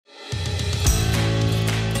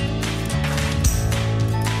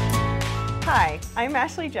I'm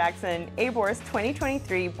Ashley Jackson, ABoR's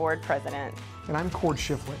 2023 Board President. And I'm Cord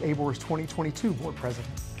Shiflett, ABoR's 2022 Board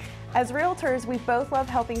President. As Realtors, we both love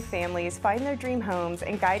helping families find their dream homes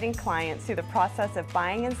and guiding clients through the process of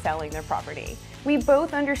buying and selling their property. We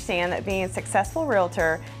both understand that being a successful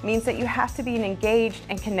Realtor means that you have to be an engaged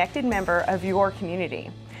and connected member of your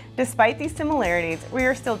community. Despite these similarities, we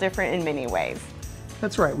are still different in many ways.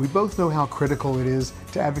 That's right, we both know how critical it is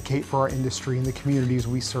to advocate for our industry and the communities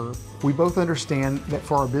we serve. We both understand that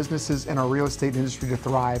for our businesses and our real estate industry to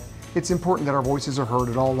thrive, it's important that our voices are heard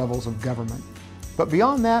at all levels of government. But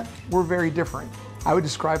beyond that, we're very different. I would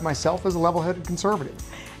describe myself as a level-headed conservative.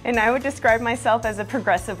 And I would describe myself as a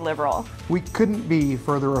progressive liberal. We couldn't be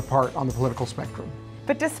further apart on the political spectrum.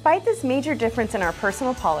 But despite this major difference in our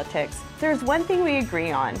personal politics, there's one thing we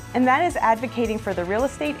agree on, and that is advocating for the real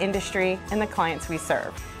estate industry and the clients we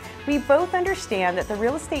serve. We both understand that the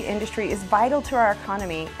real estate industry is vital to our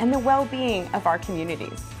economy and the well-being of our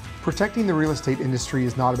communities. Protecting the real estate industry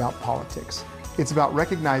is not about politics. It's about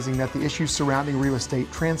recognizing that the issues surrounding real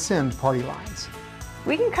estate transcend party lines.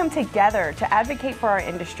 We can come together to advocate for our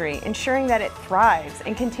industry, ensuring that it thrives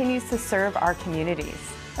and continues to serve our communities.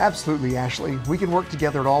 Absolutely, Ashley. We can work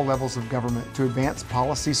together at all levels of government to advance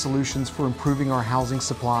policy solutions for improving our housing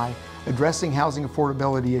supply, addressing housing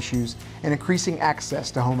affordability issues, and increasing access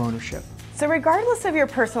to home ownership. So regardless of your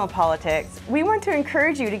personal politics, we want to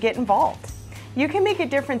encourage you to get involved. You can make a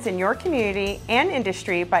difference in your community and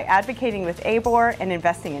industry by advocating with ABoR and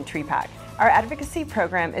investing in TreePack. Our advocacy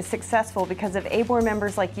program is successful because of ABoR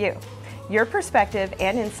members like you. Your perspective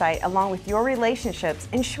and insight, along with your relationships,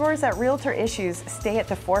 ensures that realtor issues stay at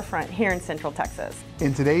the forefront here in Central Texas.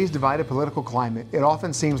 In today's divided political climate, it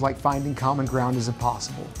often seems like finding common ground is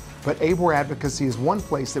impossible. But ABoR Advocacy is one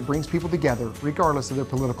place that brings people together, regardless of their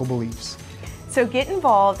political beliefs. So get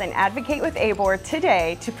involved and advocate with ABoR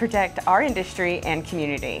today to protect our industry and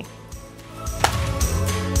community.